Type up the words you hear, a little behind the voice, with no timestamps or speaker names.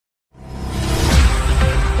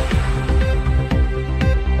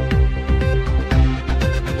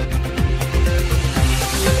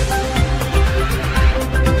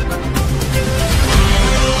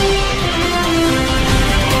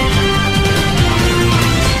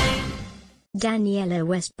Danniella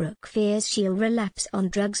Westbrook fears she'll relapse on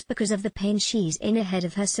drugs because of the pain she's in ahead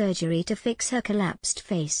of her surgery to fix her collapsed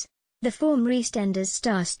face. The former EastEnders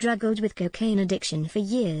star struggled with cocaine addiction for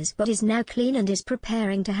years but is now clean and is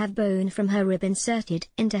preparing to have bone from her rib inserted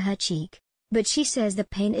into her cheek. But she says the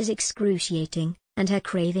pain is excruciating, and her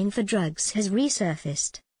craving for drugs has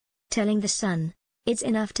resurfaced. Telling The Sun, "It's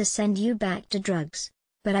enough to send you back to drugs.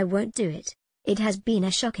 But I won't do it. It has been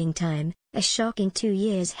a shocking time, a shocking 2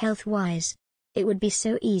 years health-wise. It would be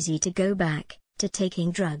so easy to go back to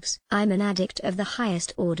taking drugs. I'm an addict of the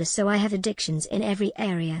highest order, so I have addictions in every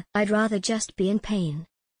area. I'd rather just be in pain.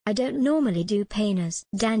 I don't normally do painers."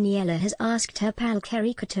 Danniella has asked her pal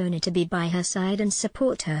Kerry Katona to be by her side and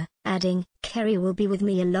support her, adding, "Kerry will be with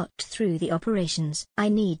me a lot through the operations. I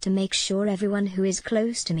need to make sure everyone who is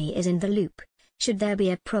close to me is in the loop. Should there be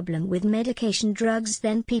a problem with medication drugs,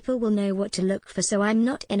 then people will know what to look for, so I'm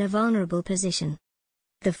not in a vulnerable position."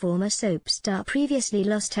 The former soap star previously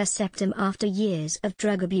lost her septum after years of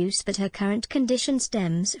drug abuse, but her current condition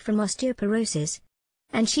stems from osteoporosis,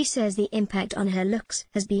 and she says the impact on her looks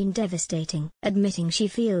has been devastating. Admitting she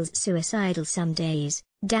feels suicidal some days,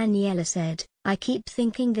 Danniella said, "I keep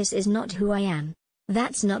thinking this is not who I am.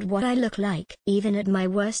 That's not what I look like. Even at my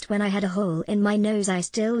worst, when I had a hole in my nose, I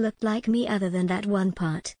still looked like me other than that one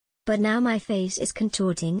part. But now my face is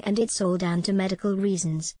contorting and it's all down to medical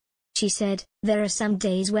reasons." She said, "There are some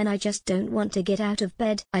days when I just don't want to get out of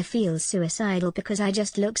bed. I feel suicidal because I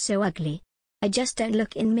just look so ugly. I just don't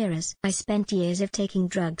look in mirrors. I spent years of taking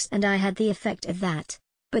drugs and I had the effect of that.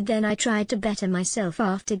 But then I tried to better myself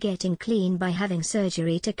after getting clean by having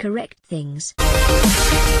surgery to correct things."